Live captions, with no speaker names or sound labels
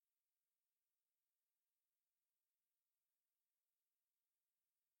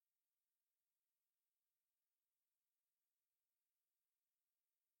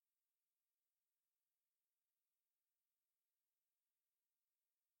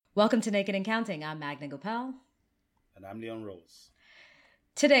Welcome to Naked and Counting. I'm Magna Gopal. And I'm Leon Rose.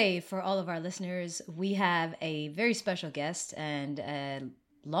 Today, for all of our listeners, we have a very special guest and a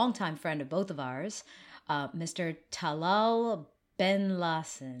longtime friend of both of ours, Mr. Talal Ben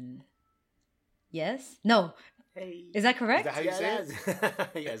Lassen. Yes? No. Hey. Is that correct? Is that how you say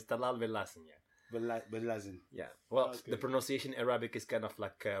it? Yes, Talal bin Lassen, yeah. Ben Lassen. Yeah. Well, Okay. the pronunciation in Arabic is kind of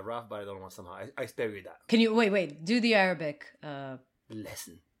like rough, but I don't want somehow. I spare you that. Can you, wait, do the Arabic.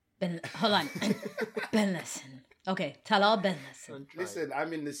 Lesson. Hold on. Ben Lassen. Okay, Talal Ben Lassen. Listen,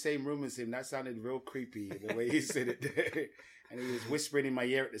 I'm in the same room as him. That sounded real creepy, the way he said it. And he was whispering in my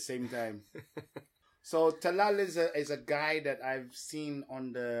ear at the same time. So Talal is a guy that I've seen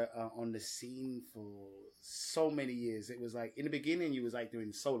on the scene for so many years. It was like, in the beginning, you was like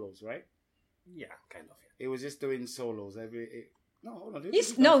doing solos, right? Yeah, kind of. Yeah. It was just doing solos. No, hold on. He's-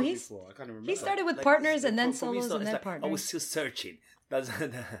 Who's done no, it he's- before? I can't remember. He started with Like, partners and then for me, solos it's and then like, partners. I was still searching. That's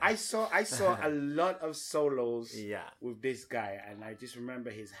I saw a lot of solos yeah. with this guy, and I just remember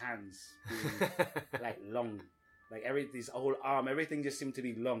his hands being like long, like his whole arm, everything just seemed to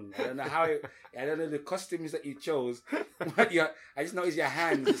be long. I don't know I don't know the costumes that you chose, but I just noticed your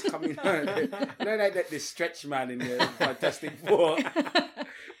hands is coming on. You know, like the stretch man in the Fantastic Four.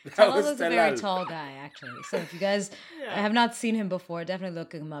 Talal is a very Talal. tall guy, actually. So if you guys Yeah. have not seen him before, definitely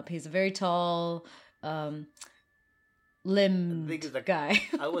look him up. He's a very tall, limbed The thing is, like, guy.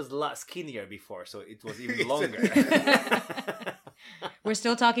 I was a lot skinnier before, so it was even longer. We're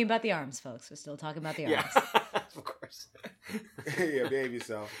still talking about the arms, folks. We're still talking about the arms. yeah, of course. Yeah, baby.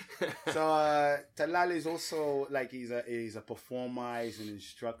 So Talal is also like he's a performer, he's an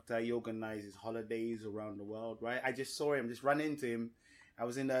instructor. He organizes holidays around the world, right? I just saw him, just run into him. I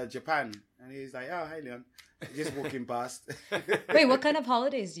was in Japan, and he's like, "Oh, hi, Leon," just walking past. Wait, what kind of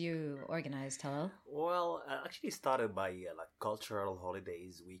holidays do you organize, Talal? Well, I actually started by like cultural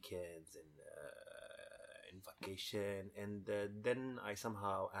holidays, weekends, and in vacation, and then I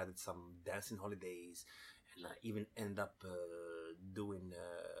somehow added some dancing holidays, and I even end up doing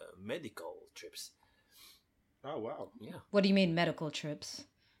medical trips. Oh wow! Yeah. What do you mean medical trips?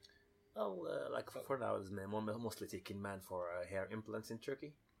 Well, like for now, it's mostly taking man for hair implants in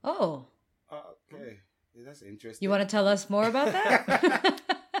Turkey. Oh, Okay, yeah, that's interesting. you want to tell us more about that?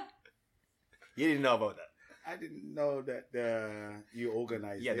 You didn't know about that? I didn't know that you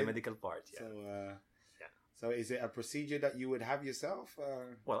organized. Yeah, it. the medical part. Yeah. So is it a procedure that you would have yourself?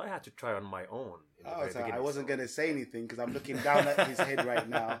 Well, I had to try on my own. In the Oh, very so I beginning, wasn't so- gonna say anything because I'm looking down at his head right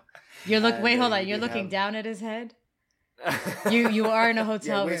now. Wait, hold And, on. You're you looking have- down at his head? You are in a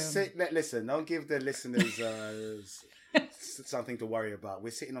hotel room. Listen, don't give the listeners something to worry about. We're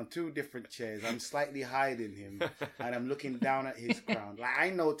sitting on two different chairs. I'm slightly hiding him, and I'm looking down at his crown. Like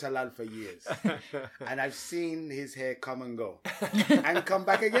I know Talal for years, and I've seen his hair come and go, and come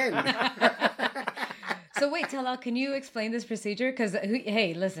back again. So wait, Talal, can you explain this procedure? Because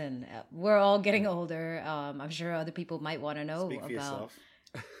hey, listen, we're all getting older. I'm sure other people might want to know Speak for yourself.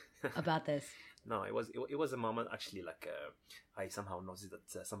 about this. No, it was a moment actually like I somehow noticed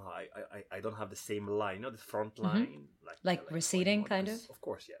that somehow I don't have the same line, you know, the front line, Like receding, kind of? Of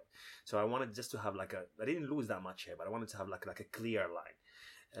course, yeah. So I wanted just to have like I didn't lose that much hair, but I wanted to have like a clear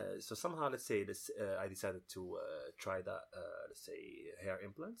line. So somehow, let's say this, I decided to try that, let's say, hair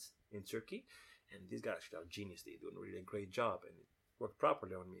implants in Turkey, and these guys actually are genius. They do a really great job, and it worked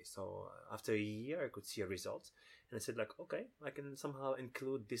properly on me. So after a year, I could see a result, and I said like, okay, I can somehow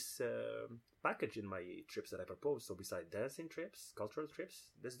include this package in my trips that I proposed. So besides dancing trips, cultural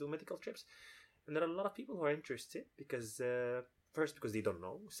trips, let's do medical trips. And there are a lot of people who are interested because first because they don't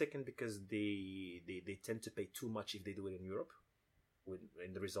know, second because they tend to pay too much if they do it in Europe,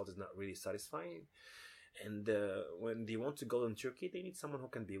 and the result is not really satisfying. And when they want to go in Turkey, they need someone who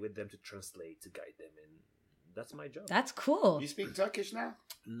can be with them to translate, to guide them, and that's my job. That's cool. You speak Turkish now?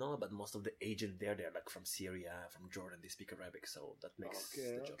 No, but most of the agents they're like from Syria, from Jordan, they speak Arabic, so that makes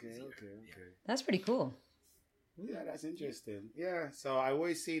the job easier. Yeah. That's pretty cool. Yeah, that's interesting. Yeah, so I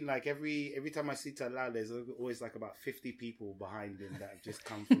always see like every time I see Talal, there's always like about 50 people behind him that have just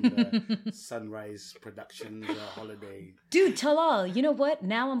come from the Sunrise Productions holiday. Dude, Talal, you know what?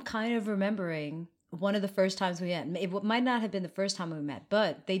 Now I'm kind of remembering one of the first times we met. It might not have been the first time we met,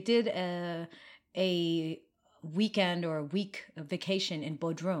 but they did a weekend or a week of vacation in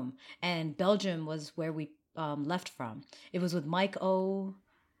Bodrum, and Belgium was where we left from. It was with Mike O.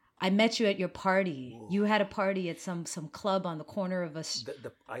 I met you at your party. Whoa. You had a party at some club on the corner of us.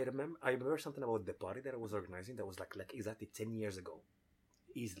 I remember something about the party that I was organizing that was like exactly 10 years ago.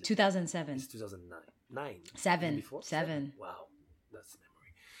 Easily. 2007. It's 2009. 9. Seven. Before? Seven. Wow. That's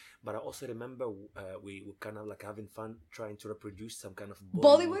memory. But I also remember we were kind of like having fun trying to reproduce some kind of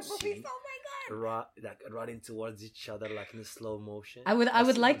Bollywood scene, movies. Oh my god! like running towards each other like in slow motion. I would I've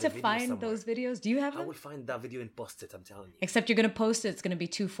seen like the to video find somewhere. those videos. Do you have I them? will find that video and post it. I'm telling you. Except you're gonna post it. It's gonna be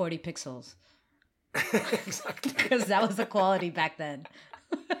 240 pixels Exactly. because that was the quality back then.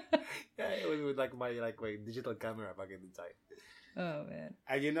 Yeah, it was with like my digital camera back in the time. Oh man.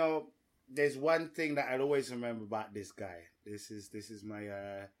 And you know, there's one thing that I'll always remember about this guy. This is my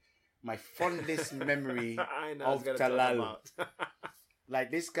my fondest memory I know I was of gonna talk Talal. about. Like,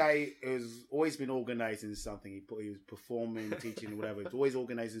 this guy has always been organizing something. He was performing, teaching, whatever. He's always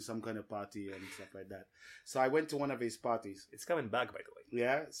organizing some kind of party and stuff like that. So I went to one of his parties. It's coming back, by the way.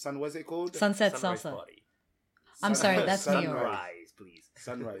 Yeah, what's it called? Sunset Sunrise salsa. party. I'm sorry, that's New York. Sunrise, please.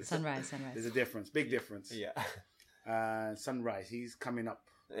 Sunrise. Sunrise. There's a difference, big difference. Yeah. Sunrise. He's coming up.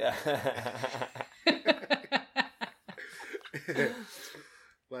 Yeah.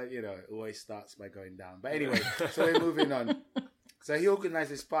 But you know, it always starts by going down. But anyway, so we're moving on. So he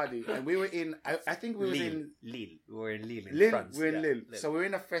organized this party, and we were in. I think we were in Lille. We were in Lille, in Lille. France. We're in Yeah, Lille. So we're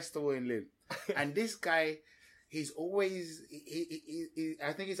in a festival in Lille, and this guy, he's always.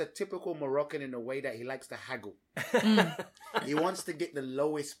 I think he's a typical Moroccan in the way that he likes to haggle. He wants to get the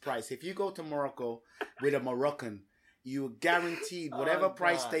lowest price. If you go to Morocco with a Moroccan, you're guaranteed whatever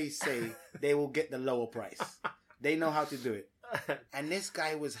price they say, they will get the lower price. They know how to do it. And this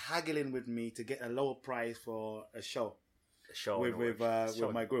guy was haggling with me to get a lower price for a show. With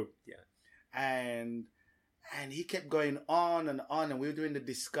my group. Yeah. And he kept going on, and we were doing the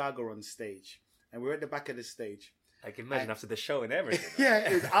Discaga on stage. And we were at the back of the stage. I can imagine after the show and everything. Yeah,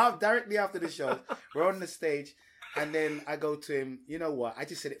 it was directly after the show. We're on the stage, and then I go to him, you know what? I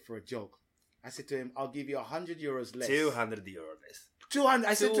just said it for a joke. I said to him, I'll give you 100 euros less. 200 euros less. 200.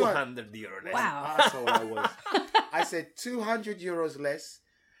 I said 200. 200 euros less. Wow. That's all I was. I said 200 euros less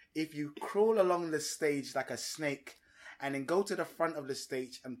if you crawl along the stage like a snake and then go to the front of the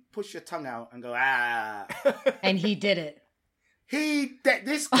stage and push your tongue out and go, ah. And he did it.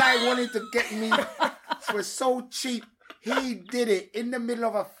 This guy wanted to get me for so cheap. He did it in the middle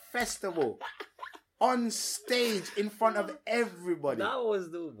of a festival, on stage, in front of everybody. That was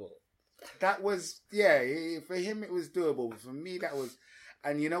doable. That was, yeah, for him it was doable. For me, that was,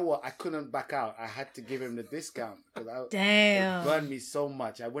 and you know what? I couldn't back out. I had to give him the discount because Damn. it burned me so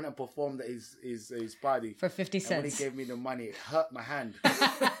much. I went and performed at his party For 50 and when he cents. gave me the money, it hurt my hand.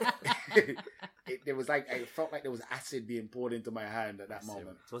 It was like, I felt like there was acid being poured into my hand at that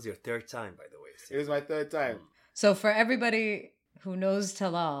moment. It was your third time, by the way. It was my third time. So for everybody who knows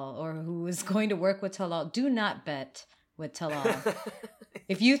Talal or who is going to work with Talal, do not bet with Talal.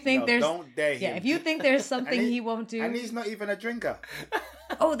 If you think don't dare him. Yeah, if you think there's something And he won't do. And he's not even a drinker.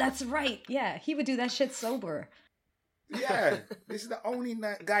 Oh, that's right. Yeah, he would do that shit sober. Yeah, this is the only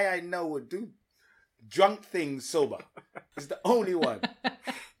guy I know would do drunk things sober. He's the only one.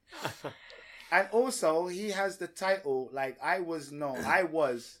 And also, he has the title, like I've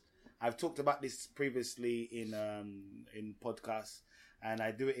talked about this previously in podcasts, and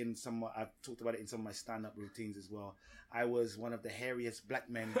I do it I've talked about it in some of my stand-up routines as well. I was one of the hairiest black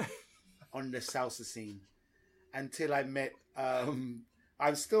men on the salsa scene until I met, I guess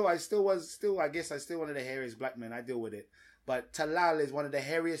I'm still one of the hairiest black men. I deal with it. But Talal is one of the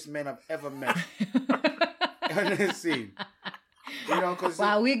hairiest men I've ever met on the scene. You know, cause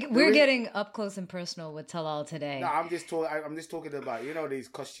wow, we're getting up close and personal with Talal today. No, I'm just talking about, you know, these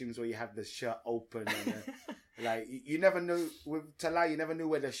costumes where you have the shirt open and like you never knew with Talal, you never knew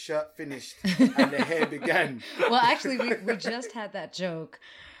where the shirt finished and the hair began. Well, actually, we just had that joke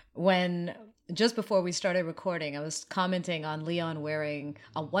when just before we started recording. I was commenting on Leon wearing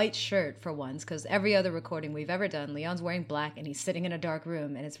a white shirt for once, because every other recording we've ever done, Leon's wearing black and he's sitting in a dark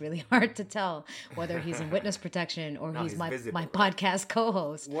room, and it's really hard to tell whether he's in witness protection or he's my podcast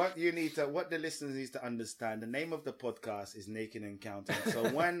co-host. What the listeners need to understand, the name of the podcast is Naked Encounter. So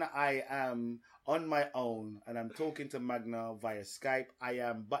when I am on my own and I'm talking to Magna via Skype, I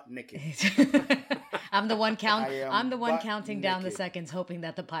am butt naked. I'm the one I'm the one counting down the seconds, hoping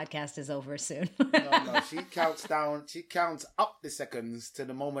that the podcast is over soon. No, she counts down. She counts up the seconds to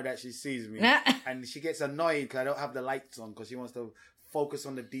the moment that she sees me, and she gets annoyed because I don't have the lights on, because she wants to focus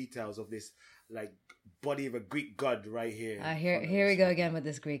on the details of this like body of a Greek god right here. Here we go again with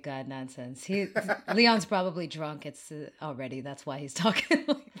this Greek god nonsense. Leon's probably drunk. It's already. That's why he's talking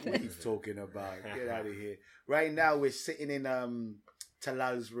like this. What he's talking about? Get out of here! Right now we're sitting in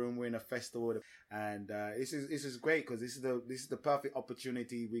Talal's room. We're in a festival, and this is great because this is the perfect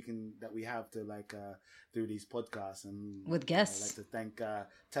opportunity that we have to do these podcasts and with guests. I'd like to thank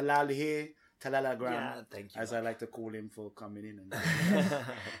Talal here, Talalagram, Yeah, thank you. as I like to call him, for coming in. And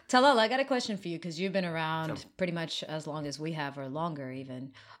Talal, I got a question for you because you've been around pretty much as long as we have, or longer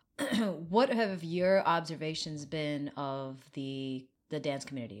even. What have your observations been of the dance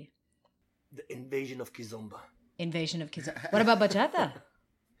community? The invasion of Kizomba. Invasion of Kizomba. What about bachata?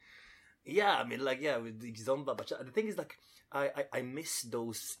 Yeah, I mean, like, yeah, with the Kizomba, bachata. The thing is, like, I miss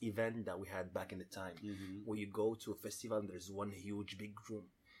those events that we had back in the time, where you go to a festival and there's one huge big room,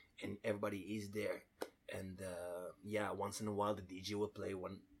 and everybody is there, and yeah, once in a while the DJ will play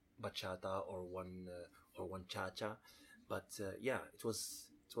one bachata or one cha-cha, but yeah, it was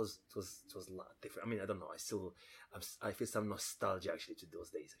a lot different. I mean, I don't know. I feel some nostalgia actually to those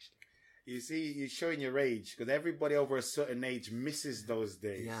days. Actually, you see, you're showing your age, because everybody over a certain age misses those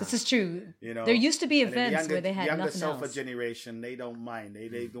days. Yeah. This is true. You know, there used to be and then events where they had younger nothing Salsa else. generation, they don't mind.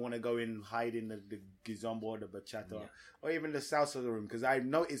 They don't want to go in, hide in the Gizomba or the bachata, or even the salsa room. Because I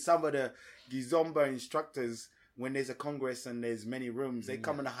noticed some of the Gizomba instructors, when there's a congress and there's many rooms, they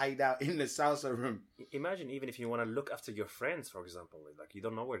come and hide out in the salsa room. imagine even if you want to look after your friends, for example, like you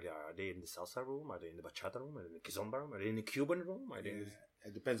don't know where they are. Are they in the salsa room? Are they in the bachata room? Are they in the kizomba room? Are they in the Cuban room? Are they in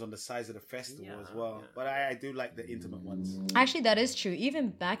It depends on the size of the festival Yeah, as well. yeah. But I do like the intimate ones. Actually, that is true. Even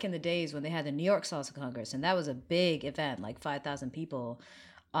back in the days when they had the New York Salsa Congress, and that was a big event, like 5,000 people,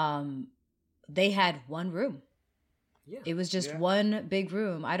 they had one room. Yeah. It was just Yeah. one big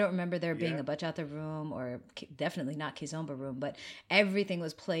room. I don't remember there being Yeah. a bachata room or definitely not kizomba room, but everything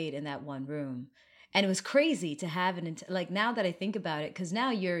was played in that one room. And it was crazy to have it, like now that I think about it, because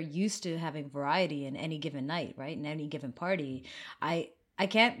now you're used to having variety in any given night, right? In any given party. I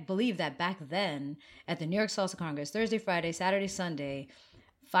can't believe that back then at the New York Salsa Congress, Thursday, Friday, Saturday, Sunday,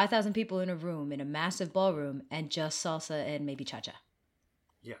 5,000 people in a room, in a massive ballroom, and just salsa and maybe cha-cha.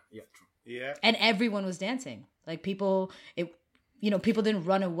 Yeah, true. Yeah. And everyone was dancing. Like people didn't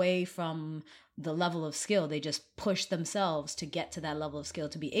run away from the level of skill. They just pushed themselves to get to that level of skill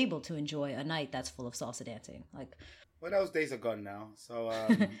to be able to enjoy a night that's full of salsa dancing. Like, Well, those days are gone now. So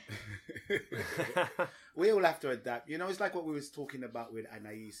we all have to adapt. You know, it's like what we was talking about with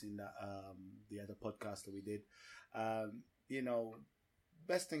Anais in the other podcast that we did. You know,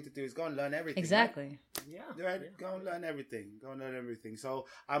 best thing to do is go and learn everything. exactly. Yeah. Right? yeah. Go and learn everything. Go and learn everything. So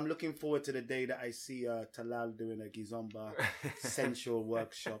I'm looking forward to the day that I see Talal doing a Gizomba sensual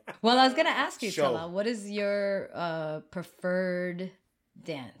workshop. Well, I was going to ask you, Show. Tala, what is your preferred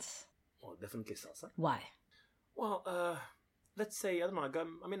dance? Well, definitely salsa. Why? Well, let's say, I don't know, I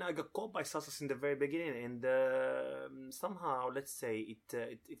got caught by salsas in the very beginning, and somehow, let's say,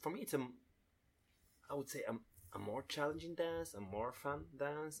 it for me, I would say, a more challenging dance, a more fun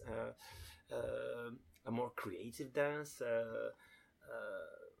dance, a more creative dance.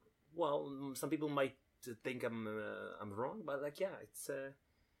 Well, some people might think I'm wrong, but like, yeah,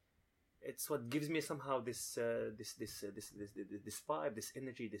 it's what gives me somehow this vibe, this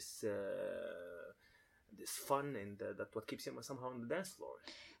energy, this fun, and that what keeps him somehow on the dance floor.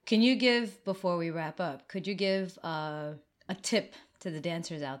 Can you give, before we wrap up, could you give a tip to the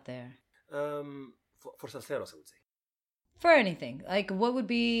dancers out there? For salseros, I would say. For anything. Like, what would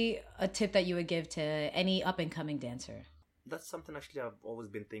be a tip that you would give to any up-and-coming dancer? That's something actually I've always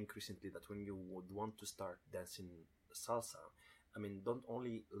been thinking recently, that when you would want to start dancing salsa, I mean, don't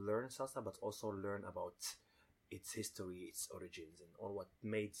only learn salsa, but also learn about its history, its origins, and all what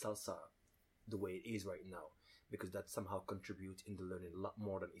made salsa the way it is right now, because that somehow contribute in the learning a lot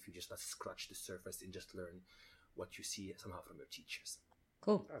more than if you just scratch the surface and just learn what you see somehow from your teachers.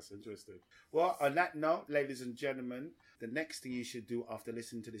 Cool. That's interesting. Well, on that note, ladies and gentlemen, the next thing you should do after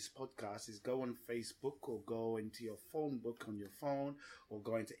listening to this podcast is go on Facebook or go into your phone book on your phone or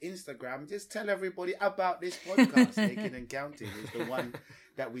go into Instagram. Just tell everybody about this podcast. Taking and Counting is the one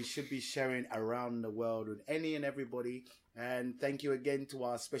that we should be sharing around the world with any and everybody. And thank you again to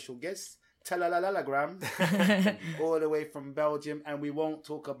our special guest, Talalalagram, all the way from Belgium. And we won't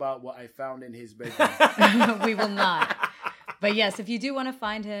talk about what I found in his bedroom. We will not. But yes, if you do want to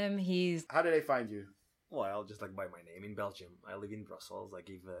find him, he's... How do they find you? Well, just like by my name in Belgium. I live in Brussels. I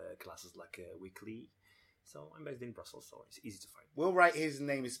give classes like weekly. So I'm based in Brussels, so it's easy to find. We'll write his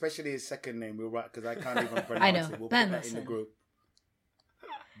name, especially his second name. We'll write, because I can't even pronounce I know. it. We'll Ben put that in the listen. group.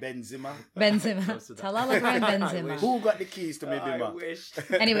 Benzema. Benzema. Close to that. Talalagram I Benzema. wish. Who got the keys to I Benzema? wish.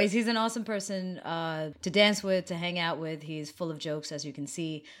 Anyways, he's an awesome person to dance with, to hang out with. He's full of jokes, as you can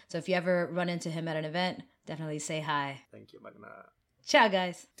see. So if you ever run into him at an event, definitely say hi. Thank you, Magna. Ciao,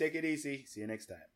 guys. Take it easy. See you next time.